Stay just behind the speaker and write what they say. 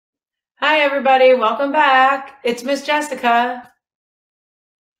Hi, everybody. Welcome back. It's Miss Jessica.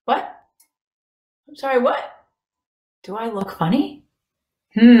 What? I'm sorry, what? Do I look funny?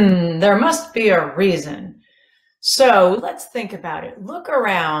 There must be a reason. So let's think about it. Look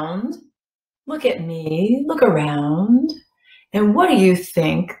around. Look at me. Look around. And what do you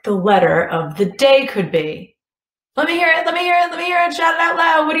think the letter of the day could be? Let me hear it. Let me hear it. Let me hear it. Shout it out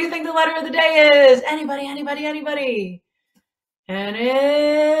loud. What do you think the letter of the day is? Anybody, anybody, anybody? And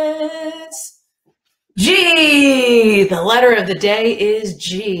it's G. The letter of the day is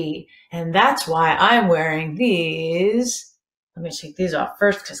G. And that's why I'm wearing these. Let me take these off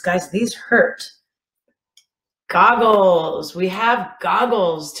first because, guys, these hurt. Goggles. We have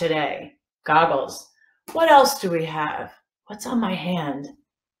goggles today. Goggles. What else do we have? What's on my hand?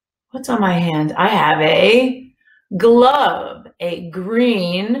 What's on my hand? I have a glove, a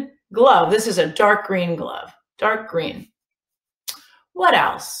green glove. This is a dark green glove, dark green. What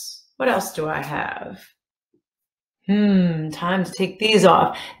else? What else do I have? Time to take these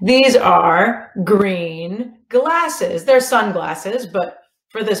off. These are green glasses. They're sunglasses, but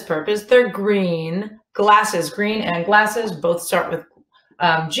for this purpose, they're green glasses. Green and glasses both start with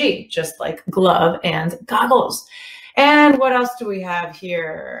G, just like glove and goggles. And what else do we have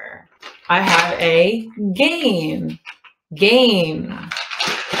here? I have a game. Game.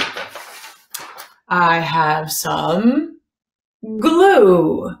 I have some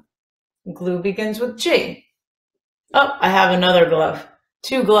glue. Glue begins with G. Oh, I have another glove.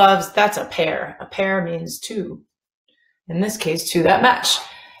 Two gloves, that's a pair. A pair means two. In this case, two that match.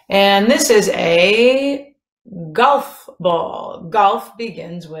 And this is a golf ball. Golf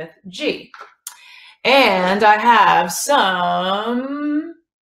begins with G. And I have some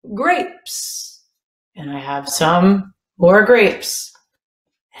grapes. And I have some more grapes.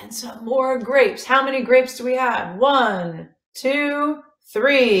 And some more grapes. How many grapes do we have? 1, 2,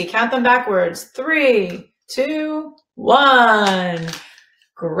 3. Count them backwards. 3, 2, 1.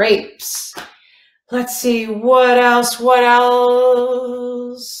 Grapes. Let's see, what else? What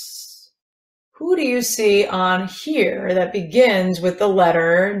else? Who do you see on here that begins with the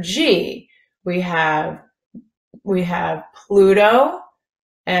letter G? We have Pluto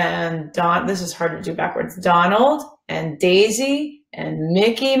and Don. This is hard to do backwards. Donald and Daisy and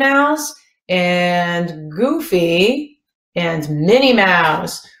Mickey Mouse and Goofy and Minnie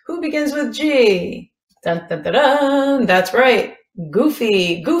Mouse. Who begins with G? Dun, dun, dun, dun. That's right.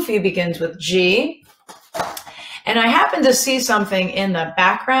 Goofy. Goofy begins with G. And I happened to see something in the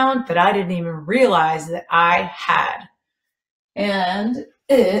background that I didn't even realize that I had. And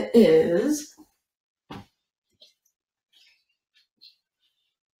it is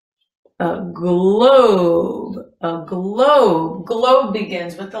a globe. A globe. Globe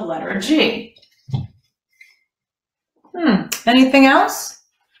begins with the letter G. Anything else?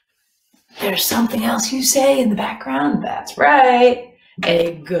 There's something else you say in the background. That's right.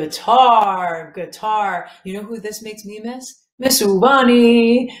 A guitar. Guitar. You know who this makes me miss? Miss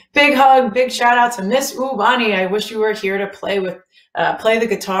Ubani. Big hug, big shout out to Miss Ubani. I wish you were here to play the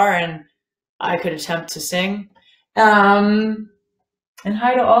guitar and I could attempt to sing. And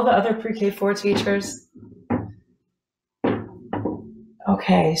hi to all the other pre-K4 teachers.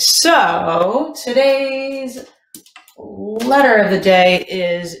 Okay, so today's letter of the day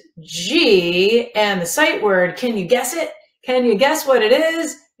is G, and the sight word, can you guess it? Can you guess what it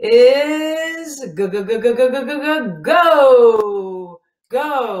is? Is go, go, go, go, go, go, go, go, go,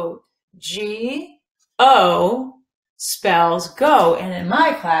 go. G-O spells go, and in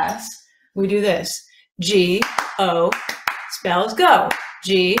my class, we do this. G-O spells go.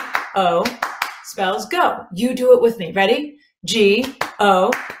 G-O spells go. You do it with me. Ready?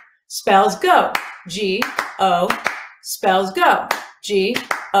 G-O spells go. G-O spells go.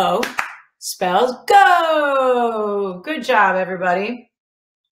 G-O spells go. Good job, everybody.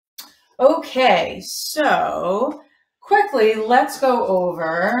 Okay, so quickly, let's go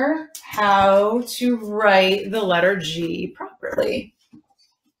over how to write the letter G properly.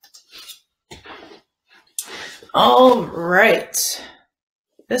 All right.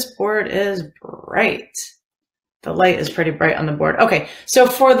 This board is bright. The light is pretty bright on the board. Okay, so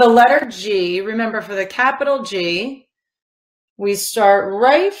for the letter G, remember for the capital G, we start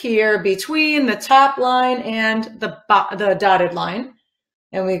right here between the top line and the dotted line.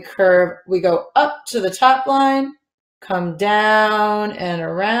 And we curve, we go up to the top line, come down and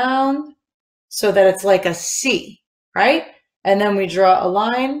around so that it's like a C, right? And then we draw a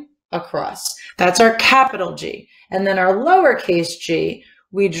line across. That's our capital G. And then our lowercase g,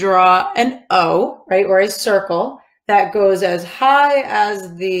 we draw an O, right, or a circle that goes as high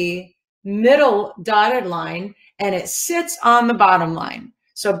as the middle dotted line and it sits on the bottom line.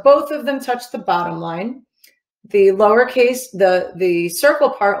 So both of them touch the bottom line. The lowercase, the circle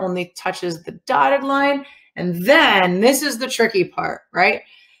part only touches the dotted line. And then this is the tricky part, right?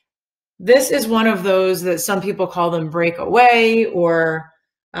 This is one of those that some people call them breakaway or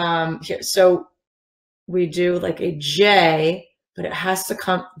here. So we do like a J, but it has to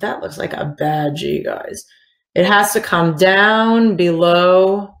come, that looks like a bad G, guys. It has to come down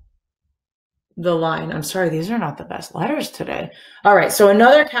below the line. I'm sorry, these are not the best letters today. All right, so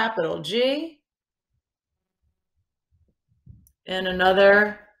another capital G and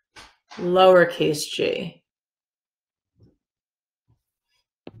another lowercase g.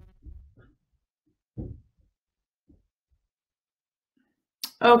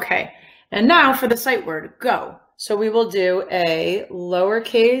 Okay, and now for the sight word, go. So we will do a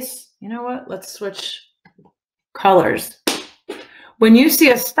lowercase, you know what? Let's switch colors. When you see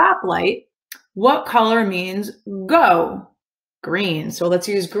a stoplight, what color means go? Green. So let's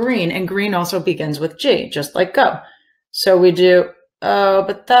use green, and green also begins with G, just like go. So we do, oh,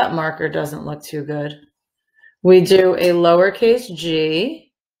 but that marker doesn't look too good. We do a lowercase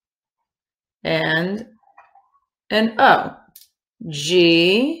g and an O.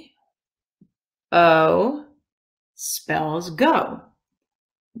 G, O spells go.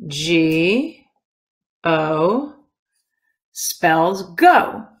 G, O spells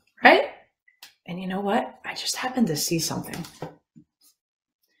go, right? And you know what? I just happened to see something.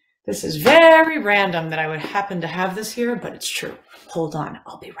 This is very random that I would happen to have this here, but it's true. Hold on,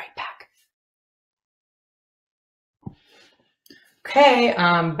 I'll be right back. Okay,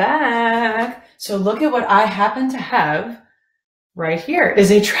 I'm back. So look at what I happen to have right here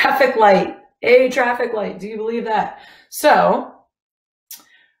is a traffic light. A traffic light, do you believe that? So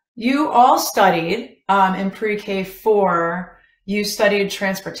you all studied in pre-K4, you studied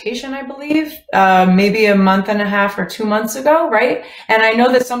transportation, I believe, maybe a month and a half or 2 months ago, right? And I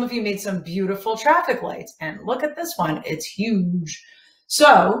know that some of you made some beautiful traffic lights. And look at this one, it's huge.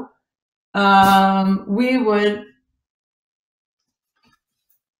 So we would,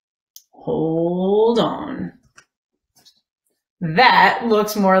 hold on. That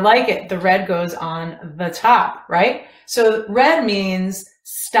looks more like it. The red goes on the top, right? So red means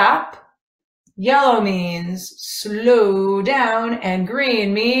stop, yellow means slow down, and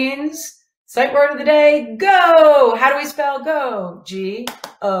green means, sight word of the day, go. How do we spell go?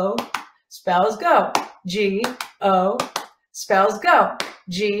 G-O spells go. G-O spells go.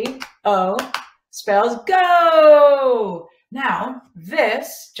 G-O spells go. Now,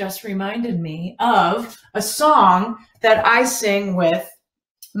 this just reminded me of a song that I sing with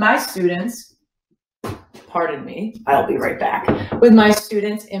my students. Pardon me, I'll be right back. With my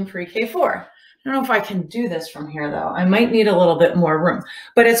students in pre-K4. I don't know if I can do this from here, though. I might need a little bit more room.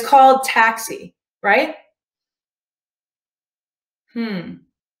 But it's called Taxi, right?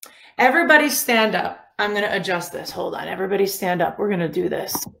 Everybody stand up. I'm going to adjust this. Hold on. Everybody stand up. We're going to do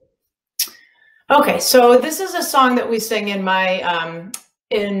this. Okay, so this is a song that we sing in my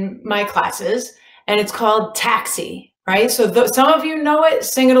classes, and it's called Taxi, right? So some of you know it,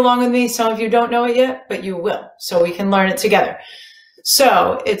 sing it along with me. Some of you don't know it yet, but you will, so we can learn it together.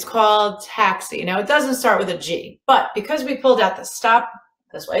 So it's called Taxi. Now, it doesn't start with a G, but because we pulled out the stop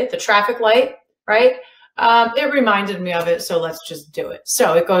this way, the traffic light, right? It reminded me of it, so let's just do it.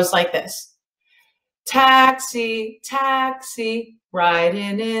 So it goes like this. Taxi, taxi,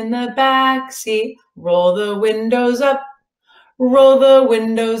 riding in the backseat, roll the windows up, roll the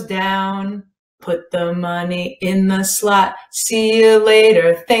windows down, put the money in the slot, see you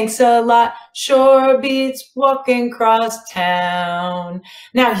later, thanks a lot, sure beats walking across town.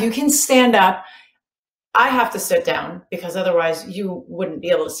 Now you can stand up. I have to sit down because otherwise you wouldn't be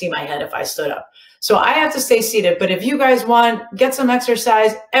able to see my head if I stood up. So I have to stay seated, but if you guys want, get some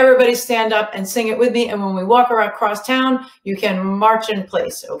exercise, everybody stand up and sing it with me. And when we walk around across town, you can march in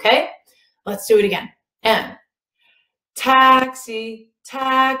place, okay? Let's do it again. And taxi,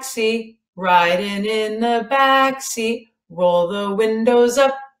 taxi, riding in the backseat, roll the windows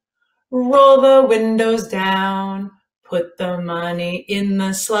up, roll the windows down, put the money in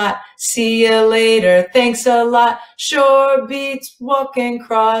the slot, see you later, thanks a lot, sure beats walking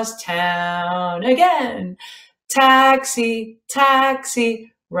across town. Again, taxi,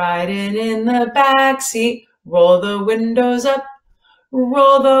 taxi, riding in the backseat, roll the windows up,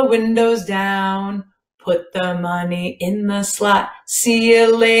 roll the windows down, put the money in the slot, see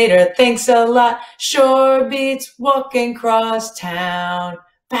you later, thanks a lot, sure beats walking across town.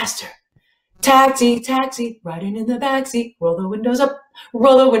 Faster. Taxi, taxi, riding in the backseat, roll the windows up,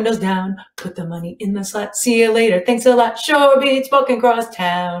 roll the windows down, put the money in the slot, see you later, thanks a lot, sure beats walking across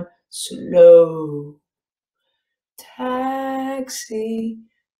town. Slow. Taxi,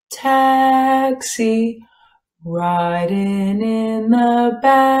 taxi, riding in the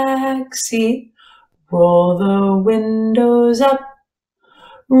back seat. Roll the windows up,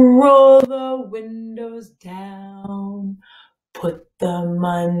 roll the windows down. Put the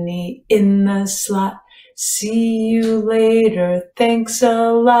money in the slot. See you later, thanks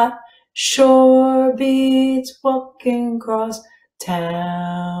a lot. Sure beats walking across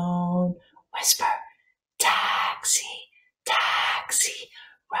town. Whisper, taxi, taxi,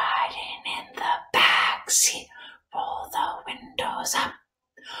 riding in the backseat. Roll the windows up,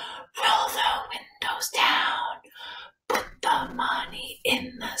 roll the windows down. Put the money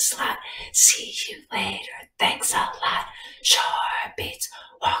in the slot. See you later, thanks a lot. Sure beats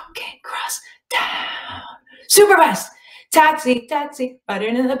walking across town. Super fast! Taxi, taxi,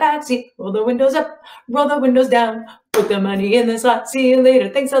 riding in the backseat. Roll the windows up, roll the windows down. Put the money in the slot. See you later,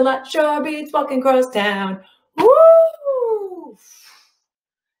 thanks a lot. Sure beats walking across town. Woo!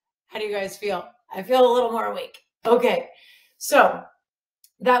 How do you guys feel? I feel a little more awake. Okay, so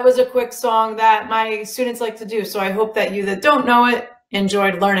that was a quick song that my students like to do. So I hope that you that don't know it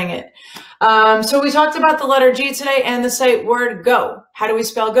enjoyed learning it. So we talked about the letter G today and the sight word go. How do we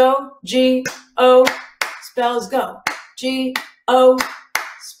spell go? G-O spells go. G-O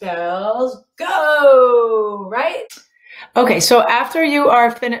spells go, right? Okay, so after you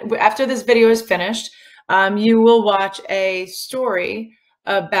are after this video is finished, you will watch a story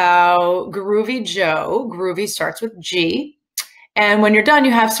about Groovy Joe. Groovy starts with G. And when you're done,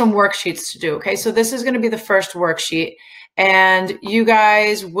 you have some worksheets to do, okay? So this is going to be the first worksheet. And you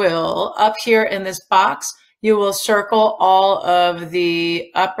guys will, up here in this box, you will circle all of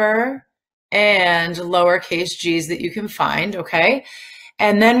the upper and lowercase g's that you can find, okay?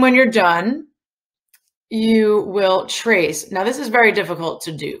 And then when you're done, you will trace. Now, this is very difficult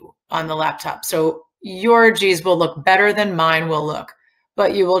to do on the laptop. So your g's will look better than mine will look.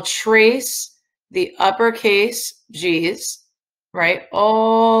 But you will trace the uppercase g's, right,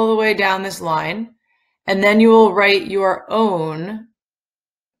 all the way down this line. And then you will write your own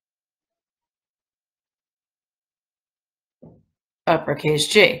uppercase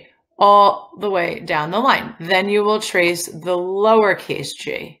G all the way down the line. Then you will trace the lowercase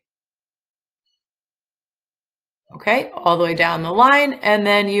g. Okay, all the way down the line. And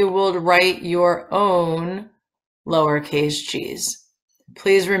then you will write your own lowercase g's.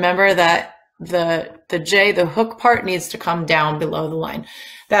 Please remember that the J, the hook part, needs to come down below the line.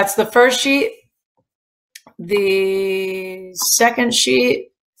 That's the first sheet. The second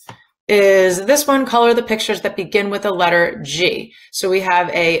sheet is this one, color the pictures that begin with the letter G. So we have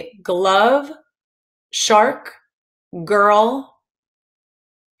a glove, shark, girl,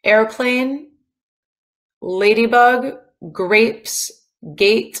 airplane, ladybug, grapes,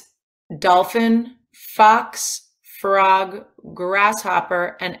 gate, dolphin, fox, frog,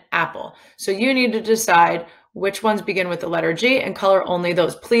 grasshopper, and apple. So you need to decide which ones begin with the letter G and color only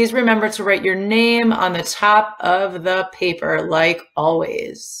those. Please remember to write your name on the top of the paper, like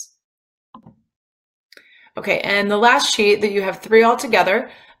always. Okay, and the last sheet that you have 3 all together,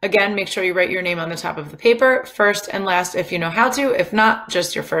 again, make sure you write your name on the top of the paper, first and last if you know how to. If not,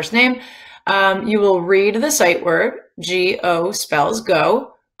 just your first name. You will read the sight word, G-O spells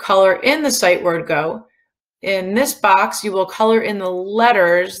go, color in the sight word go. In this box, you will color in the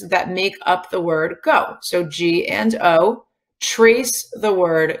letters that make up the word go. So G and O, trace the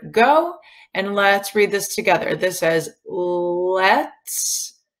word go, and let's read this together. This says,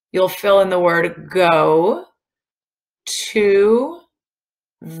 let's, you'll fill in the word go to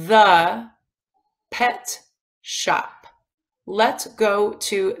the pet shop. Let's go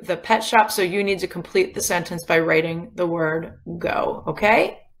to the pet shop. So you need to complete the sentence by writing the word go,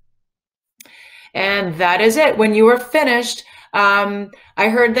 okay? And that is it. When you are finished, I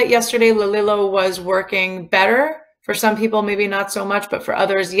heard that yesterday Lalilo was working better. For some people, maybe not so much, but for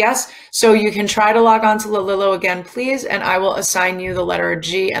others, yes. So you can try to log on to Lalilo again, please, and I will assign you the letter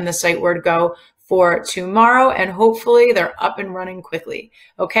G and the sight word go for tomorrow, and hopefully they're up and running quickly.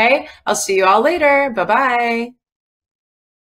 Okay, I'll see you all later. Bye-bye.